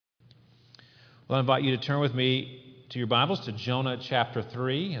Well, I invite you to turn with me to your Bibles to Jonah chapter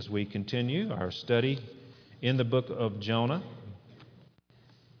 3 as we continue our study in the book of Jonah.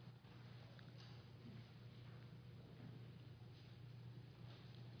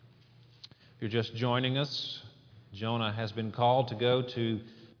 If you're just joining us, Jonah has been called to go to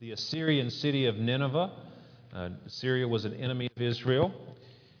the Assyrian city of Nineveh. Assyria was an enemy of Israel,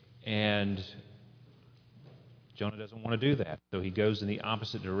 and Jonah doesn't want to do that. So he goes in the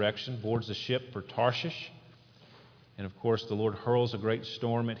opposite direction, boards a ship for Tarshish. And of course, the Lord hurls a great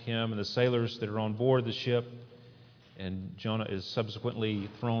storm at him and the sailors that are on board the ship. And Jonah is subsequently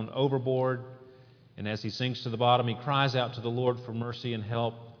thrown overboard. And as he sinks to the bottom, he cries out to the Lord for mercy and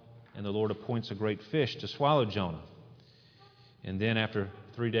help. And the Lord appoints a great fish to swallow Jonah. And then after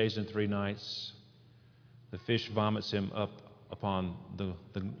 3 days and 3 nights, the fish vomits him up upon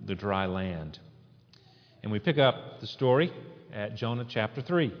the dry land. And we pick up the story at Jonah chapter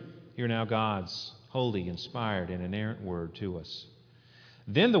 3. Hear now God's holy, inspired, and inerrant word to us.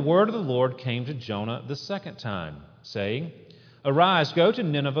 Then the word of the Lord came to Jonah the second time, saying, Arise, go to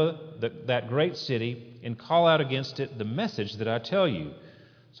Nineveh, that great city, and call out against it the message that I tell you.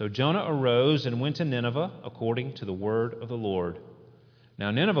 So Jonah arose and went to Nineveh according to the word of the Lord.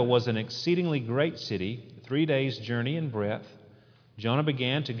 Now Nineveh was an exceedingly great city, 3 days' journey in breadth. Jonah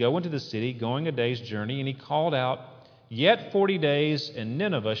began to go into the city, going a day's journey, and he called out, Yet 40 days, and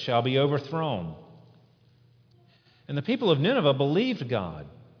Nineveh shall be overthrown. And the people of Nineveh believed God.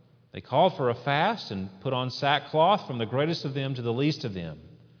 They called for a fast and put on sackcloth from the greatest of them to the least of them.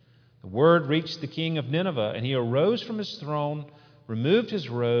 The word reached the king of Nineveh, and he arose from his throne, removed his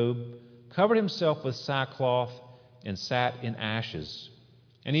robe, covered himself with sackcloth, and sat in ashes.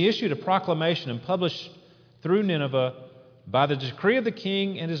 And he issued a proclamation and published through Nineveh, By the decree of the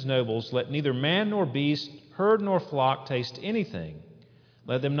king and his nobles, let neither man nor beast, herd nor flock taste anything.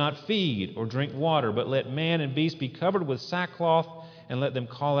 Let them not feed or drink water, but let man and beast be covered with sackcloth, and let them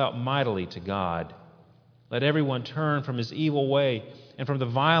call out mightily to God. Let everyone turn from his evil way and from the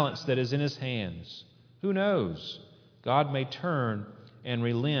violence that is in his hands. Who knows? God may turn and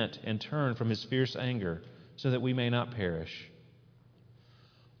relent and turn from his fierce anger, so that we may not perish.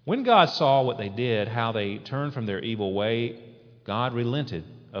 When God saw what they did, how they turned from their evil way, God relented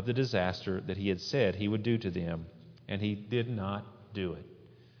of the disaster that he had said he would do to them, and he did not do it.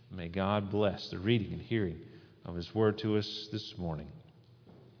 May God bless the reading and hearing of his word to us this morning.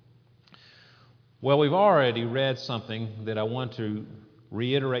 Well, we've already read something that I want to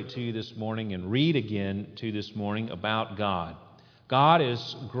reiterate to you this morning and read again to you this morning about God. God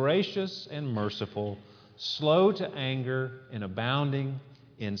is gracious and merciful, slow to anger, and abounding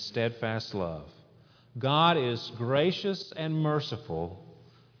in steadfast love. God is gracious and merciful,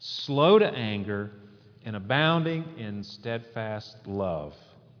 slow to anger, and abounding in steadfast love.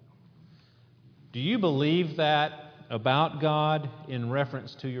 Do you believe that about God in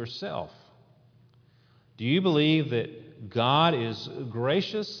reference to yourself? Do you believe that God is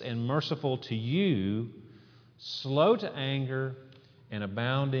gracious and merciful to you, slow to anger, and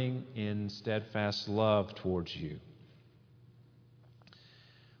abounding in steadfast love towards you?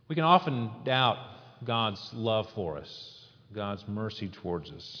 We can often doubt God's love for us, God's mercy towards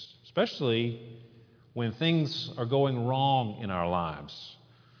us, especially when things are going wrong in our lives.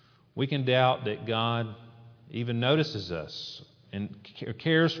 We can doubt that God even notices us and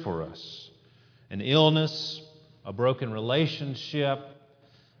cares for us. An illness, a broken relationship,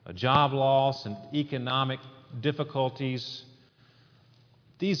 a job loss, and economic difficulties.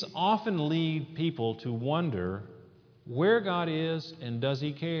 These often lead people to wonder where God is and does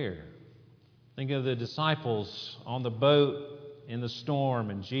he care? Think of the disciples on the boat in the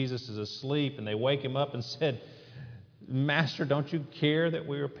storm and Jesus is asleep and they wake him up and said, Master, don't you care that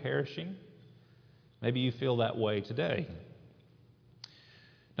we are perishing? Maybe you feel that way today.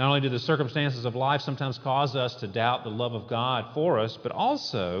 Not only do the circumstances of life sometimes cause us to doubt the love of God for us, but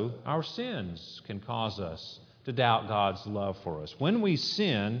also our sins can cause us to doubt God's love for us. When we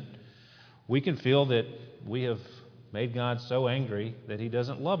sin, we can feel that we have made God so angry that he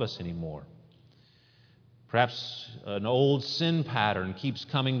doesn't love us anymore. Perhaps an old sin pattern keeps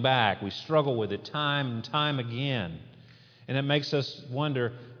coming back. We struggle with it time and time again. And it makes us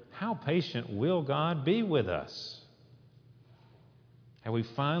wonder, how patient will God be with us? Have we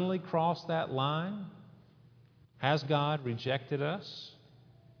finally crossed that line? Has God rejected us?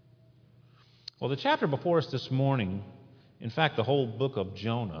 Well, the chapter before us this morning, in fact, the whole book of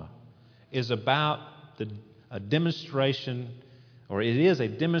Jonah, is about a demonstration, or it is a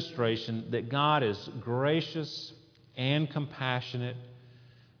demonstration that God is gracious and compassionate.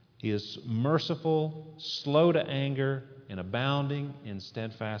 He is merciful, slow to anger, and abounding in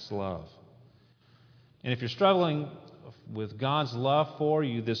steadfast love. And if you're struggling with God's love for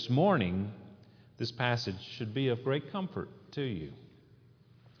you this morning, this passage should be of great comfort to you.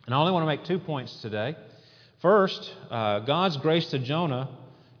 And I only want to make 2 points today. First, God's grace to Jonah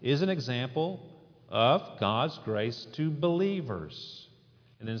is an example of God's grace to believers.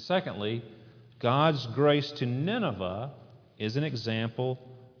 And then secondly, God's grace to Nineveh is an example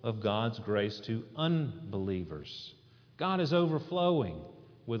of God's grace to unbelievers. God is overflowing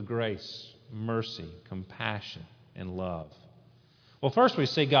with grace, mercy, compassion, and love. Well, first we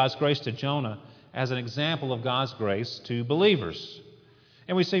see God's grace to Jonah as an example of God's grace to believers.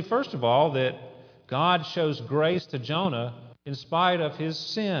 And we see, first of all, that God shows grace to Jonah in spite of his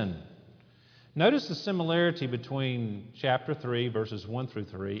sin. Notice the similarity between chapter 3, verses 1 through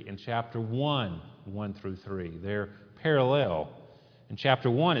 3, and chapter 1, 1 through 3. They're parallel. In chapter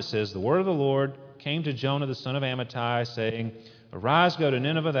 1, it says, "The word of the Lord came to Jonah the son of Amittai, saying, 'Arise, go to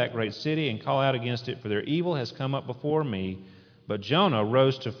Nineveh, that great city, and call out against it, for their evil has come up before me.' But Jonah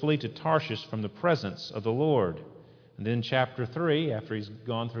rose to flee to Tarshish from the presence of the Lord." And then chapter 3, after he's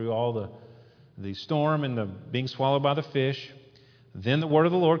gone through all the storm and the being swallowed by the fish, "Then the word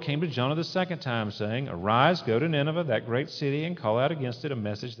of the Lord came to Jonah the second time, saying, 'Arise, go to Nineveh, that great city, and call out against it a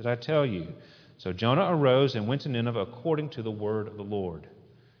message that I tell you.' So Jonah arose and went to Nineveh according to the word of the Lord."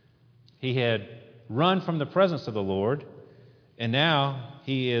 He had run from the presence of the Lord, and now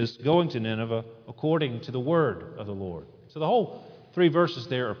he is going to Nineveh according to the word of the Lord. So the whole 3 verses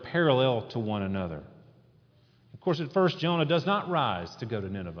there are parallel to one another. Of course, at first, Jonah does not rise to go to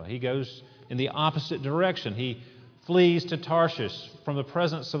Nineveh. He goes in the opposite direction. He flees to Tarshish from the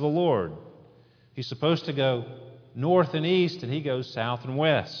presence of the Lord. He's supposed to go north and east, and he goes south and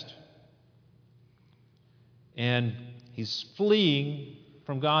west. And he's fleeing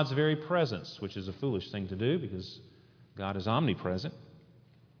from God's very presence, which is a foolish thing to do because God is omnipresent.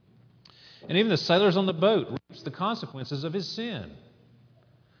 And even the sailors on the boat reap the consequences of his sin.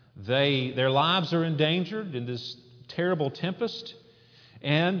 Their lives are endangered in this terrible tempest,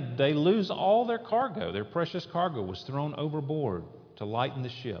 and they lose all their cargo. Their precious cargo was thrown overboard to lighten the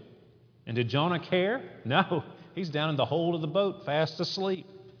ship. And did Jonah care? No. He's down in the hold of the boat, fast asleep,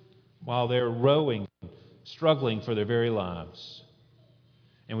 while they're rowing, struggling for their very lives.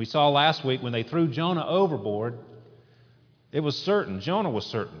 And we saw last week when they threw Jonah overboard, it was certain, Jonah was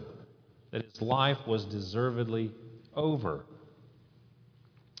certain, that his life was deservedly over.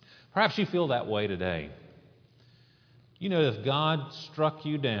 Perhaps you feel that way today. You know, if God struck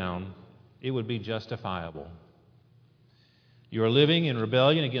you down, it would be justifiable. You are living in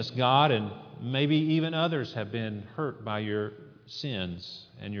rebellion against God, and maybe even others have been hurt by your sins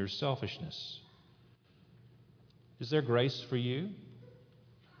and your selfishness. Is there grace for you?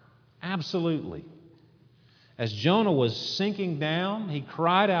 Absolutely. As Jonah was sinking down, he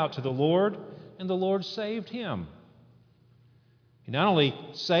cried out to the Lord, and the Lord saved him. He not only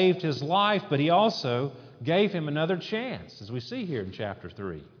saved his life, but he also gave him another chance, as we see here in chapter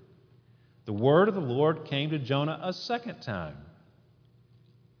 3. The word of the Lord came to Jonah a second time.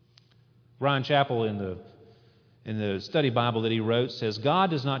 Ryan Chappell, in the study Bible that he wrote, says, "God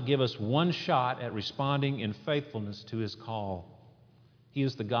does not give us one shot at responding in faithfulness to his call. He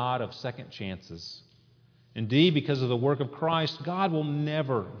is the God of second chances. Indeed, because of the work of Christ, God will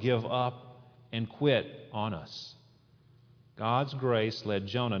never give up and quit on us." God's grace led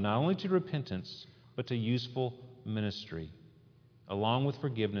Jonah not only to repentance, but to useful ministry. Along with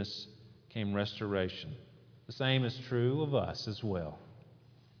forgiveness came restoration. The same is true of us as well.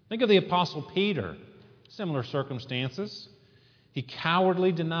 Think of the Apostle Peter. Similar circumstances. He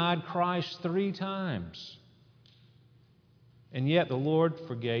cowardly denied Christ 3 times. And yet the Lord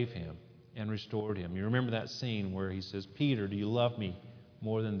forgave him and restored him. You remember that scene where he says, "Peter, do you love me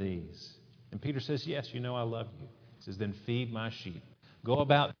more than these?" And Peter says, "Yes, you know I love you." He says, "Then feed my sheep. Go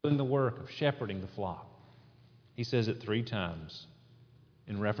about doing the work of shepherding the flock." He says it 3 times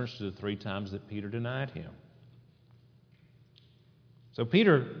in reference to the 3 times that Peter denied him. So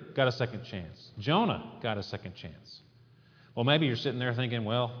Peter got a second chance. Jonah got a second chance. Well, maybe you're sitting there thinking,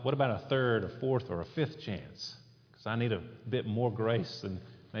 well, what about a 3rd, a 4th, or a 5th chance? Because I need a bit more grace than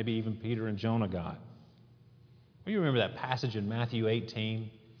maybe even Peter and Jonah got. Well, you remember that passage in Matthew 18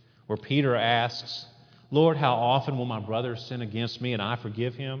 where Peter asks, "Lord, how often will my brother sin against me and I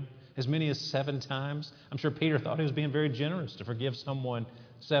forgive him? As many as 7 times?" I'm sure Peter thought he was being very generous to forgive someone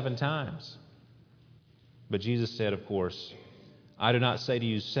 7 times. But Jesus said, of course, "I do not say to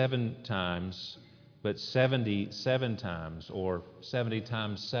you 7 times, but 77 times, or 70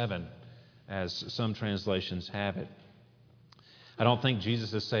 times 7, as some translations have it." I don't think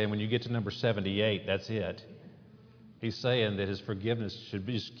Jesus is saying when you get to number 78, that's it. He's saying that his forgiveness should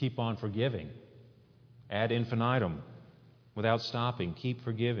be just keep on forgiving. ad infinitum, without stopping. Keep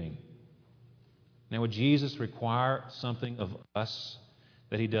forgiving. Now, would Jesus require something of us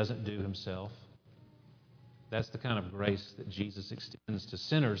that he doesn't do himself? That's the kind of grace that Jesus extends to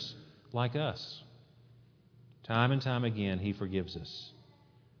sinners like us. Time and time again, he forgives us.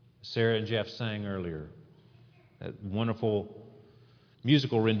 Sarah and Jeff sang earlier that wonderful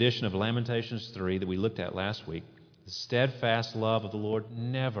musical rendition of Lamentations 3 that we looked at last week. The steadfast love of the Lord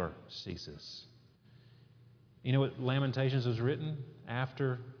never ceases. You know what Lamentations was written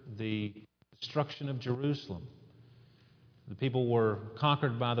after the destruction of Jerusalem? The people were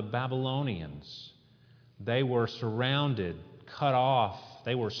conquered by the Babylonians. They were surrounded, cut off.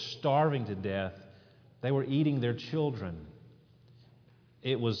 They were starving to death. They were eating their children.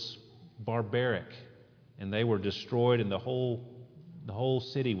 It was barbaric, and they were destroyed, and the whole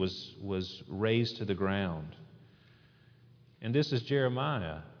city was razed to the ground. And this is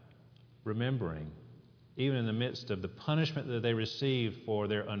Jeremiah remembering, even in the midst of the punishment that they received for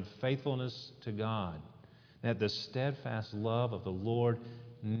their unfaithfulness to God, that the steadfast love of the Lord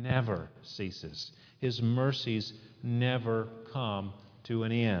never ceases. His mercies never come to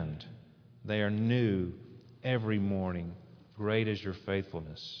an end. They are new every morning. Great is your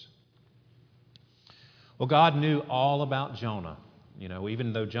faithfulness. Well, God knew all about Jonah.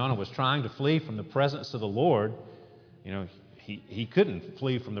 Even though Jonah was trying to flee from the presence of the Lord, he couldn't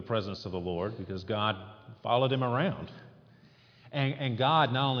flee from the presence of the Lord because God followed him around. And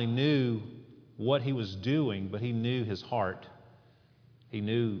God not only knew what he was doing, but he knew his heart. He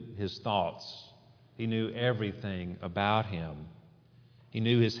knew his thoughts. He knew everything about him. He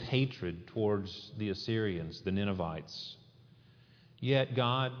knew his hatred towards the Assyrians, the Ninevites. Yet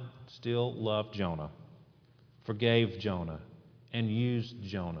God still loved Jonah, forgave Jonah, and used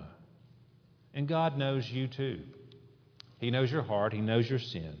Jonah. And God knows you too. He knows your heart. He knows your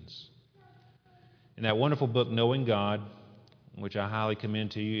sins. In that wonderful book, Knowing God, which I highly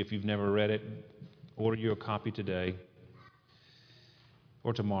commend to you, if you've never read it, order you a copy today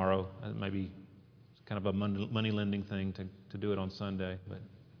or tomorrow. Maybe it's kind of a money lending thing to do it on Sunday, but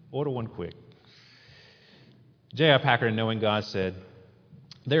order one quick. J.I. Packer in Knowing God said,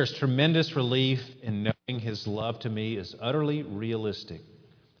 "There's tremendous relief in knowing his love to me is utterly realistic,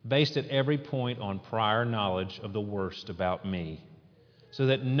 based at every point on prior knowledge of the worst about me, so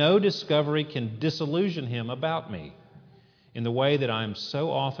that no discovery can disillusion him about me in the way that I am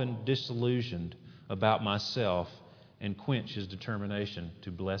so often disillusioned about myself and quench his determination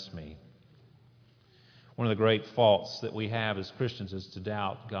to bless me." One of the great faults that we have as Christians is to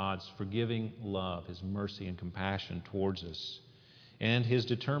doubt God's forgiving love, his mercy and compassion towards us, and his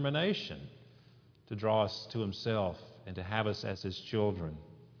determination to draw us to himself and to have us as his children.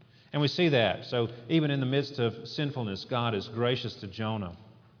 And we see that. So even in the midst of sinfulness, God is gracious to Jonah.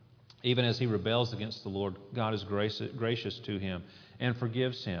 Even as he rebels against the Lord, God is gracious to him and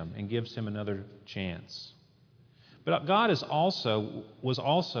forgives him and gives him another chance. But God was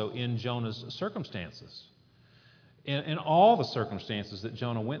also in Jonah's circumstances. In all the circumstances that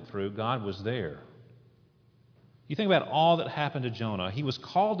Jonah went through, God was there. You think about all that happened to Jonah. He was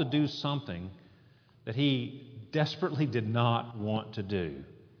called to do something that he desperately did not want to do,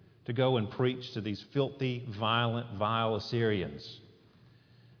 to go and preach to these filthy, violent, vile Assyrians.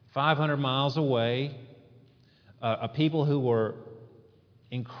 500 miles away, a people who were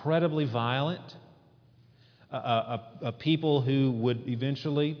incredibly violent, a people who would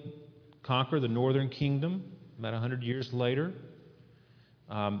eventually conquer the northern kingdom about 100 years later.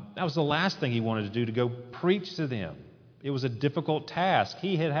 That was the last thing he wanted to do, to go preach to them. It was a difficult task.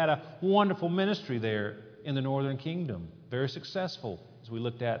 He had a wonderful ministry there in the northern kingdom, very successful, as we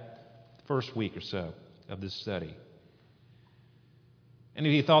looked at the first week or so of this study. And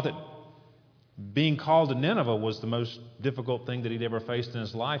he thought that being called to Nineveh was the most difficult thing that he'd ever faced in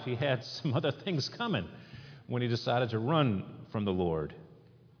his life. He had some other things coming when he decided to run from the Lord.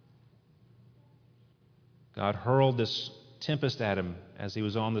 God hurled this tempest at him as he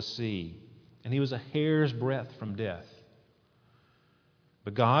was on the sea, and he was a hair's breadth from death.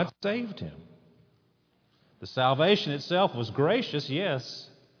 But God saved him. The salvation itself was gracious, yes,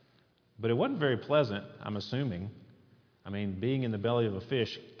 but it wasn't very pleasant, I'm assuming. I mean, being in the belly of a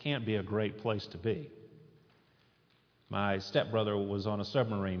fish can't be a great place to be. My stepbrother was on a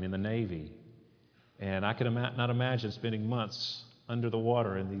submarine in the Navy, and I could not imagine spending months under the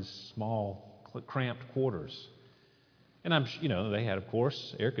water in these small, cramped quarters. And they had, of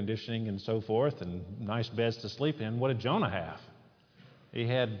course, air conditioning and so forth, and nice beds to sleep in. What did Jonah have? He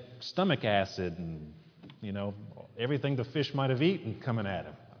had stomach acid and, everything the fish might have eaten coming at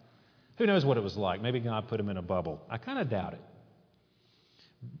him. Who knows what it was like? Maybe God put him in a bubble. I kind of doubt it.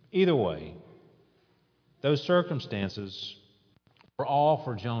 Either way, those circumstances were all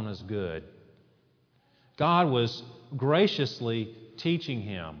for Jonah's good. God was graciously teaching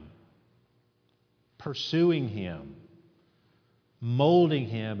him, pursuing him, molding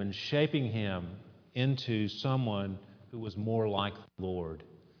him and shaping him into someone who was more like the Lord.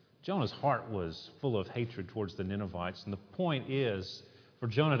 Jonah's heart was full of hatred towards the Ninevites, and the point is for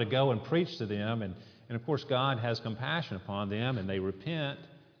Jonah to go and preach to them, and of course God has compassion upon them, and they repent,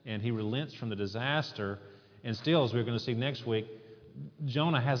 and he relents from the disaster, and still, as we're going to see next week,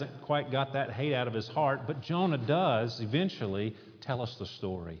 Jonah hasn't quite got that hate out of his heart, but Jonah does eventually tell us the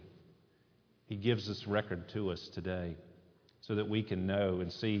story. He gives this record to us today so that we can know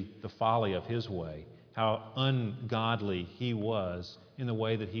and see the folly of his way, how ungodly he was in the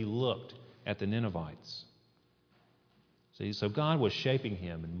way that he looked at the Ninevites. See, so God was shaping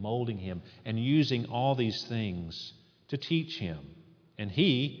him and molding him and using all these things to teach him. And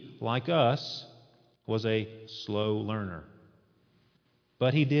he, like us, was a slow learner.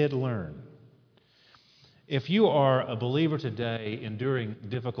 But he did learn. If you are a believer today enduring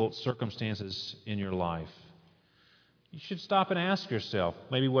difficult circumstances in your life, you should stop and ask yourself,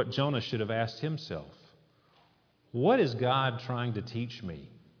 maybe what Jonah should have asked himself. What is God trying to teach me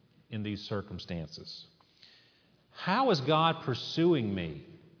in these circumstances? How is God pursuing me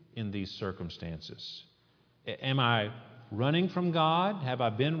in these circumstances? Am I running from God? Have I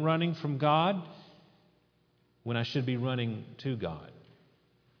been running from God when I should be running to God?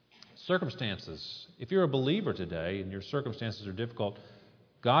 Circumstances. If you're a believer today and your circumstances are difficult,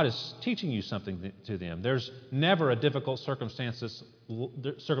 God is teaching you something to them. There's never a difficult circumstance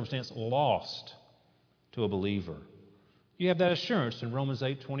lost to a believer. You have that assurance in Romans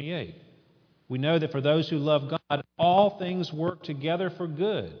 8:28. We know that for those who love God, all things work together for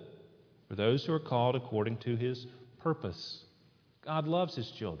good, for those who are called according to His purpose. God loves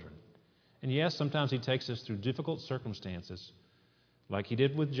His children. And yes, sometimes He takes us through difficult circumstances, like He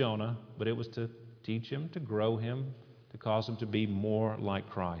did with Jonah, but it was to teach him, to grow him, to cause him to be more like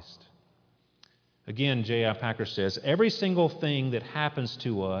Christ. Again, J.I. Packer says, every single thing that happens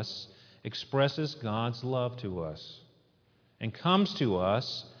to us expresses God's love to us and comes to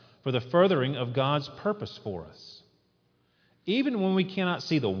us for the furthering of God's purpose for us. Even when we cannot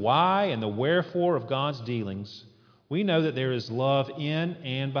see the why and the wherefore of God's dealings, we know that there is love in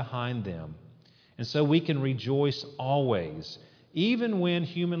and behind them. And so we can rejoice always, even when,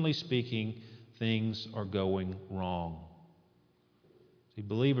 humanly speaking, things are going wrong. See,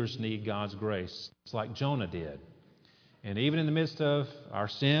 believers need God's grace. It's like Jonah did. And even in the midst of our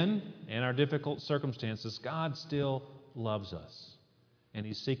sin and our difficult circumstances, God still loves us. And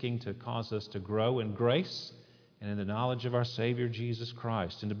He's seeking to cause us to grow in grace and in the knowledge of our Savior, Jesus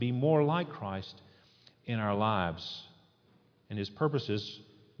Christ, and to be more like Christ in our lives. And His purposes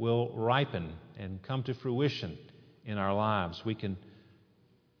will ripen and come to fruition in our lives.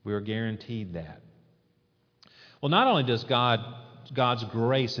 We are guaranteed that. Well, not only does God's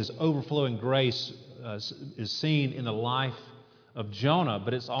grace, His overflowing grace, is seen in the life of Jonah,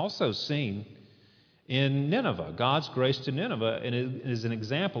 but it's also seen in Nineveh. God's grace to Nineveh, and it is an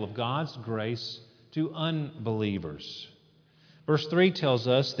example of God's grace to unbelievers. Verse 3 tells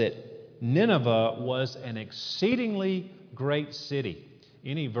us that Nineveh was an exceedingly great city.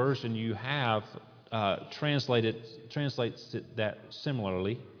 Any version you have translates that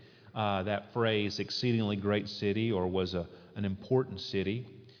similarly, that phrase, exceedingly great city, or was an important city.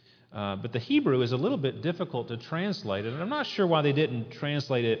 But the Hebrew is a little bit difficult to translate, and I'm not sure why they didn't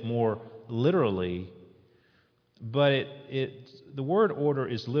translate it more literally, but the word order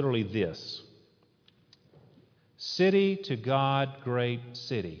is literally this: city to God, great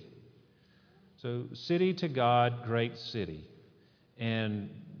city. So, city to God, great city. And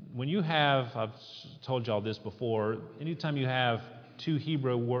when you have, I've told you all this before, anytime you have two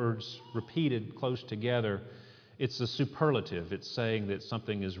Hebrew words repeated close together, it's a superlative. It's saying that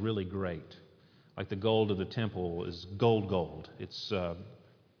something is really great. Like the gold of the temple is gold. It's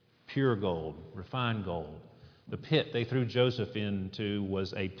pure gold, refined gold. The pit they threw Joseph into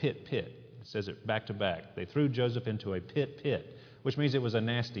was a pit. It says it back to back. They threw Joseph into a pit, which means it was a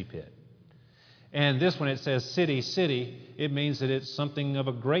nasty pit. And this, when it says city, it means that it's something of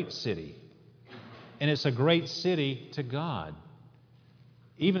a great city. And it's a great city to God.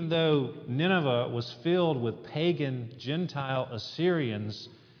 Even though Nineveh was filled with pagan, Gentile Assyrians,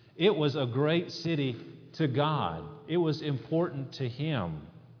 it was a great city to God. It was important to Him.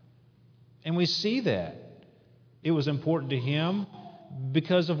 And we see that. It was important to Him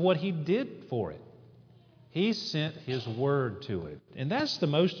because of what He did for it. He sent His word to it. And that's the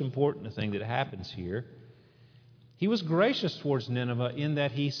most important thing that happens here. He was gracious towards Nineveh in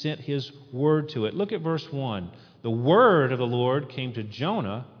that he sent his word to it. Look at verse 1. The word of the Lord came to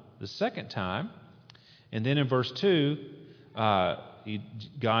Jonah the second time. And then in verse 2,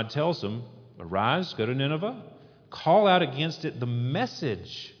 God tells him, arise, go to Nineveh, call out against it the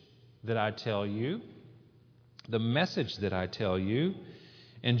message that I tell you. The message that I tell you.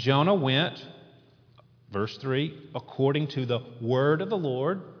 And Jonah went, verse 3, according to the word of the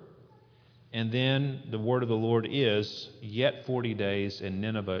Lord. And then the word of the Lord is, yet 40 days, and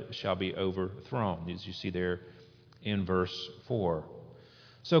Nineveh shall be overthrown, as you see there in verse 4.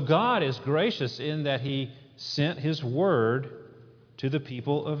 So God is gracious in that he sent his word to the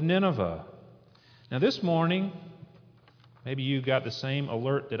people of Nineveh. Now this morning, maybe you got the same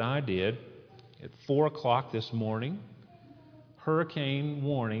alert that I did. At 4 o'clock this morning, hurricane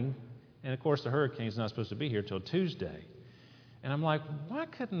warning. And of course the hurricane's not supposed to be here till Tuesday. And I'm like, why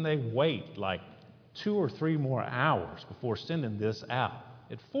couldn't they wait like 2 or 3 more hours before sending this out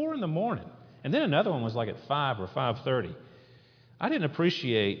at 4 in the morning? And then another one was like at 5 or 5:30. I didn't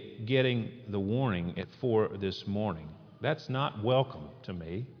appreciate getting the warning at 4 this morning. That's not welcome to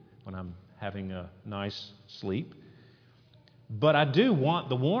me when I'm having a nice sleep. But I do want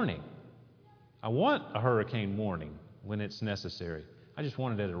the warning. I want a hurricane warning when it's necessary. I just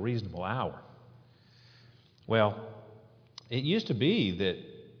want it at a reasonable hour. Well, it used to be that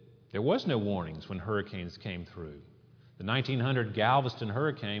there was no warnings when hurricanes came through. The 1900 Galveston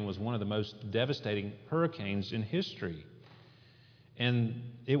hurricane was one of the most devastating hurricanes in history. And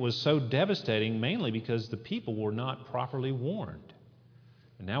it was so devastating mainly because the people were not properly warned.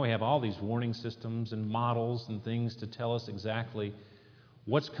 And now we have all these warning systems and models and things to tell us exactly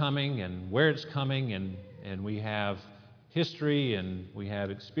what's coming and where it's coming, and we have history and we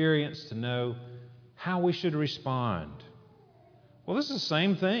have experience to know how we should respond. Well, this is the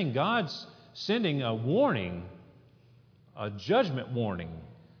same thing. God's sending a warning, a judgment warning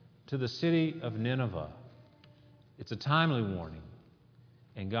to the city of Nineveh. It's a timely warning,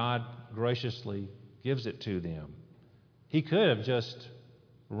 and God graciously gives it to them. He could have just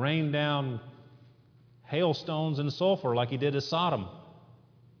rained down hailstones and sulfur like he did to Sodom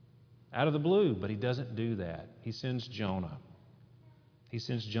out of the blue, but he doesn't do that. He sends Jonah. He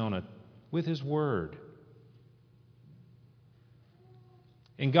sends Jonah with his word.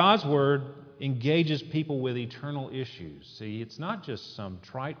 And God's word engages people with eternal issues. See, it's not just some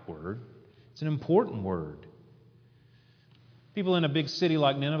trite word. It's an important word. People in a big city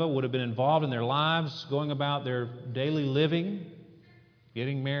like Nineveh would have been involved in their lives, going about their daily living,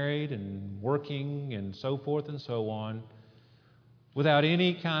 getting married and working and so forth and so on, without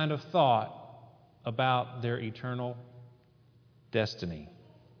any kind of thought about their eternal destiny.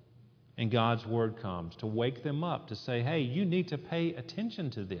 And God's word comes to wake them up, to say, hey, you need to pay attention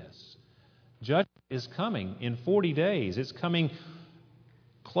to this. Judgment is coming in 40 days. It's coming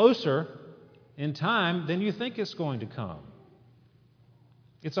closer in time than you think it's going to come.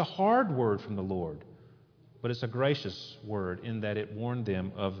 It's a hard word from the Lord, but it's a gracious word in that it warned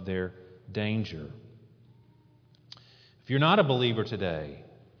them of their danger. If you're not a believer today,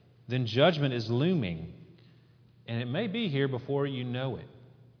 then judgment is looming, and it may be here before you know it.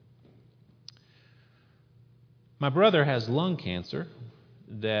 My brother has lung cancer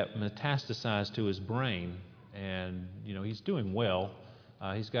that metastasized to his brain, and he's doing well.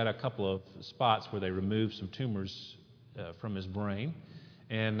 He's got a couple of spots where they removed some tumors from his brain,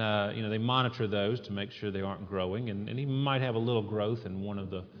 and they monitor those to make sure they aren't growing, and he might have a little growth in one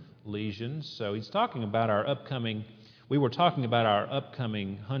of the lesions. So he's talking about we were talking about our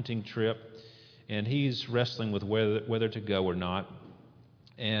upcoming hunting trip, and he's wrestling with whether to go or not,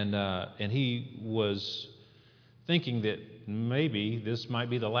 and he was thinking that maybe this might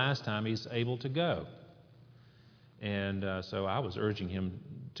be the last time he's able to go. And so I was urging him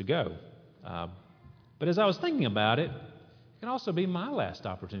to go. But as I was thinking about it, it can also be my last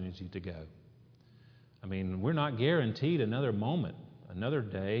opportunity to go. I mean, we're not guaranteed another moment, another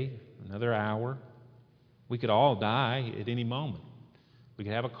day, another hour. We could all die at any moment. We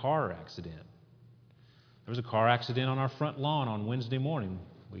could have a car accident. There was a car accident on our front lawn on Wednesday morning.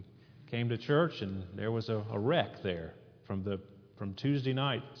 We came to church and there was a wreck there from Tuesday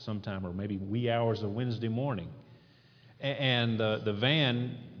night sometime, or maybe wee hours of Wednesday morning. And the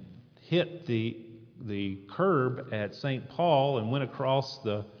van hit the curb at St. Paul and went across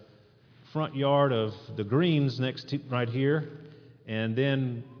the front yard of the Greens right here, and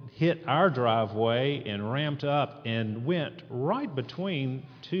then hit our driveway and ramped up and went right between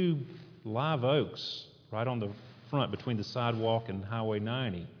two live oaks, right on the front between the sidewalk and Highway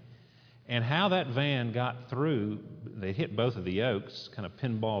 90. And how that van got through, they hit both of the oaks, kind of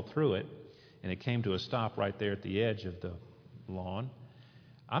pinballed through it, and it came to a stop right there at the edge of the lawn.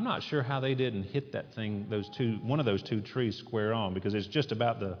 I'm not sure how they didn't hit that thing, one of those two trees square on, because it's just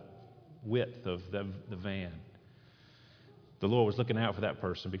about the width of the van. The Lord was looking out for that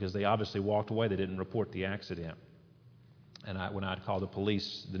person because they obviously walked away. They didn't report the accident. And when I'd called the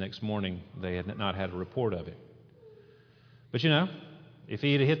police the next morning, they had not had a report of it. But if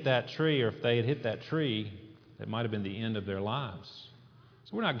he had hit that tree, or if they had hit that tree, that might have been the end of their lives.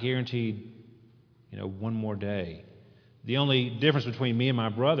 So we're not guaranteed, one more day. The only difference between me and my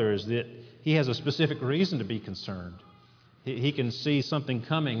brother is that he has a specific reason to be concerned. He can see something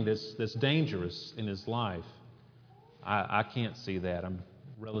coming that's dangerous in his life. I can't see that. I'm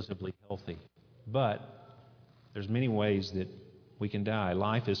relatively healthy. But there's many ways that we can die.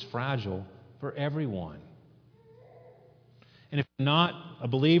 Life is fragile for everyone. And if you're not a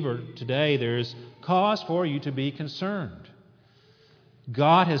believer today, there's cause for you to be concerned.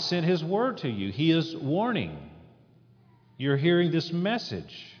 God has sent His word to you. He is warning. You're hearing this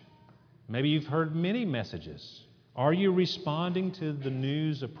message. Maybe you've heard many messages. Are you responding to the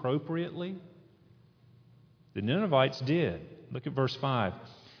news appropriately? The Ninevites did. Look at verse 5.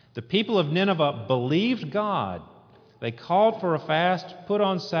 The people of Nineveh believed God. They called for a fast, put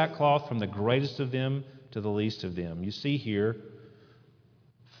on sackcloth from the greatest of them to the least of them. You see here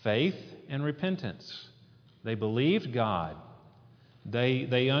faith and repentance. They believed God.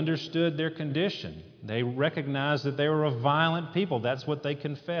 They understood their condition. They recognized that they were a violent people. That's what they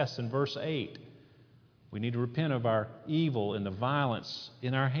confess in verse 8. We need to repent of our evil and the violence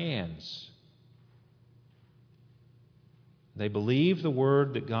in our hands. They believed the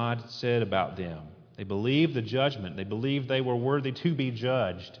word that God said about them. They believed the judgment. They believed they were worthy to be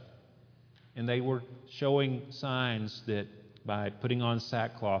judged. And they were showing signs that by putting on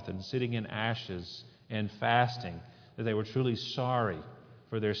sackcloth and sitting in ashes and fasting, that they were truly sorry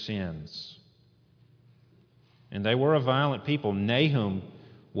for their sins. And they were a violent people. Nahum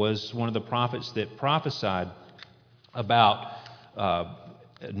was one of the prophets that prophesied about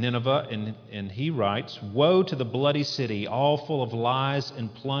Nineveh, and he writes, "Woe to the bloody city, all full of lies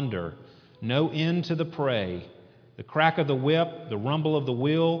and plunder, no end to the prey. The crack of the whip, the rumble of the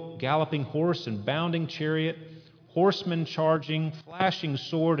wheel, galloping horse and bounding chariot, horsemen charging, flashing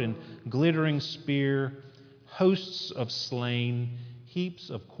sword and glittering spear, hosts of slain, heaps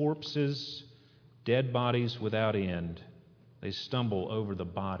of corpses, dead bodies without end. They stumble over the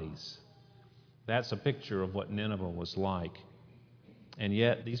bodies." That's a picture of what Nineveh was like. And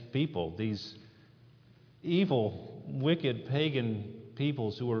yet these people, these evil, wicked, pagan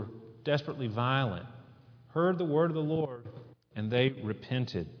peoples who were desperately violent, heard the word of the Lord and they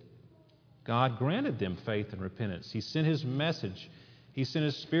repented. God granted them faith and repentance. He sent His message. He sent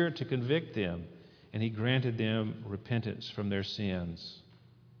His Spirit to convict them, and He granted them repentance from their sins.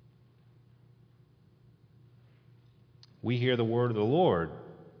 We hear the word of the Lord.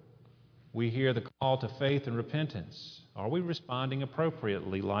 We hear the call to faith and repentance. Are we responding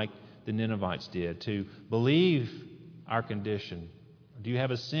appropriately like the Ninevites did, to believe our condition? Do you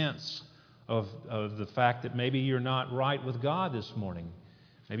have a sense of the fact that maybe you're not right with God this morning?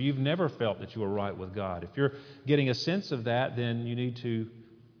 Maybe you've never felt that you were right with God. If you're getting a sense of that, then you need to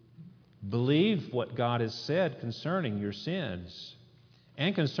believe what God has said concerning your sins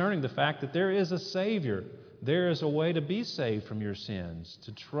and concerning the fact that there is a Savior. There is a way to be saved from your sins,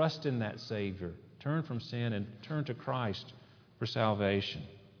 to trust in that Savior, turn from sin and turn to Christ for salvation.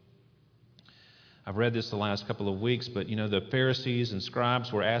 I've read this the last couple of weeks, but the Pharisees and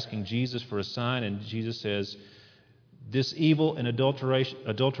scribes were asking Jesus for a sign, and Jesus says, "This evil and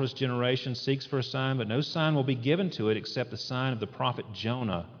adulterous generation seeks for a sign, but no sign will be given to it except the sign of the prophet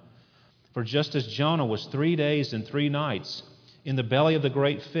Jonah. For just as Jonah was 3 days and 3 nights in the belly of the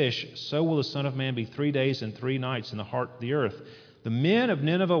great fish, so will the Son of Man be 3 days and 3 nights in the heart of the earth. The men of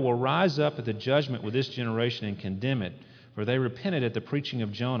Nineveh will rise up at the judgment with this generation and condemn it, for they repented at the preaching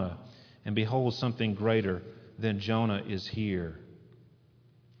of Jonah, and behold, something greater than Jonah is here."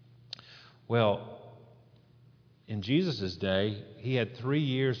 Well, in Jesus' day, He had 3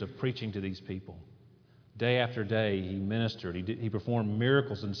 years of preaching to these people. Day after day, He ministered. He performed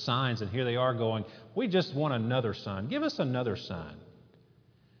miracles and signs, and here they are going, "We just want another sign. Give us another sign."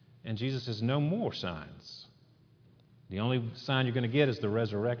 And Jesus says, "No more signs. The only sign you're going to get is the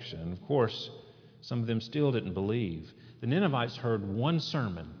resurrection." And of course, some of them still didn't believe. The Ninevites heard one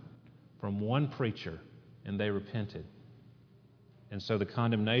sermon from one preacher, and they repented. And so the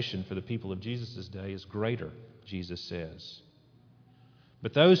condemnation for the people of Jesus' day is greater, Jesus says.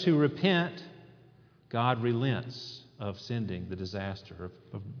 But those who repent, God relents of sending the disaster,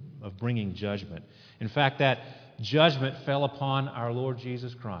 of bringing judgment. In fact, that judgment fell upon our Lord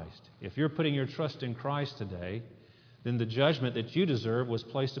Jesus Christ. If you're putting your trust in Christ today, then the judgment that you deserve was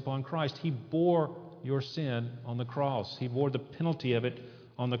placed upon Christ. He bore your sin on the cross. He bore the penalty of it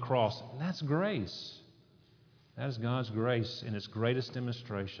on the cross. And that's grace. That is God's grace in its greatest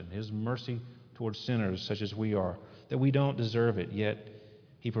demonstration, His mercy towards sinners such as we are, that we don't deserve it, yet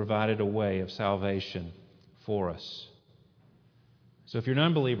He provided a way of salvation for us. So if you're an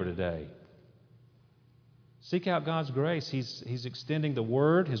unbeliever today, seek out God's grace. He's extending the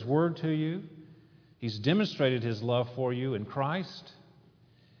Word, His Word to you. He's demonstrated His love for you in Christ.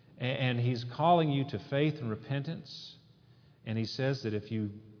 And He's calling you to faith and repentance. And He says that if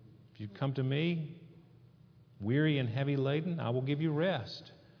you come to me, weary and heavy laden, I will give you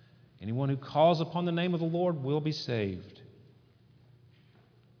rest. Anyone who calls upon the name of the Lord will be saved.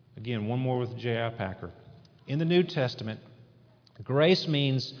 Again, one more with J.I. Packer. In the New Testament, grace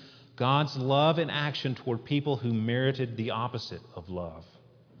means God's love in action toward people who merited the opposite of love.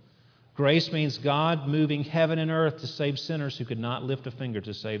 Grace means God moving heaven and earth to save sinners who could not lift a finger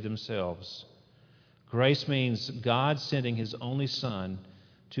to save themselves. Grace means God sending His only Son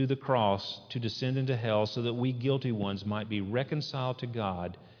to the cross to descend into hell so that we guilty ones might be reconciled to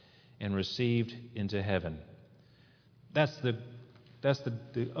God and received into heaven. That's the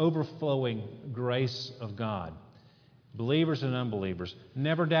overflowing grace of God. Believers and unbelievers,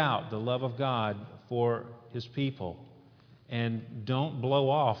 never doubt the love of God for His people. And don't blow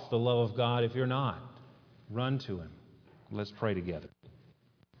off the love of God if you're not. Run to Him. Let's pray together.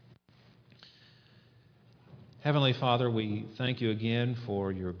 Heavenly Father, we thank you again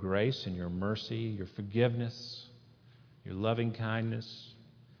for your grace and your mercy, your forgiveness, your loving kindness.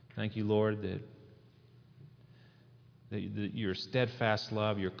 Thank you, Lord, that your steadfast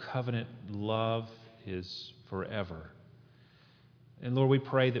love, your covenant love is forever. And Lord, we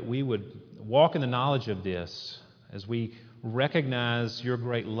pray that we would walk in the knowledge of this as we recognize your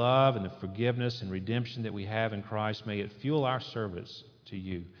great love and the forgiveness and redemption that we have in Christ. May it fuel our service to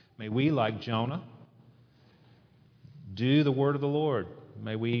you. May we, like Jonah, do the word of the Lord.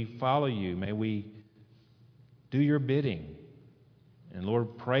 May we follow you. May we do your bidding. And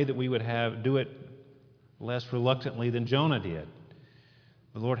Lord, pray that we would do it less reluctantly than Jonah did.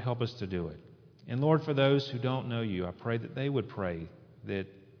 But Lord, help us to do it. And Lord, for those who don't know you, I pray that they would pray that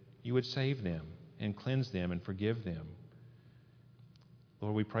you would save them and cleanse them and forgive them.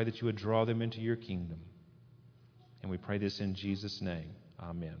 Lord, we pray that you would draw them into your kingdom. And we pray this in Jesus' name.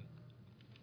 Amen.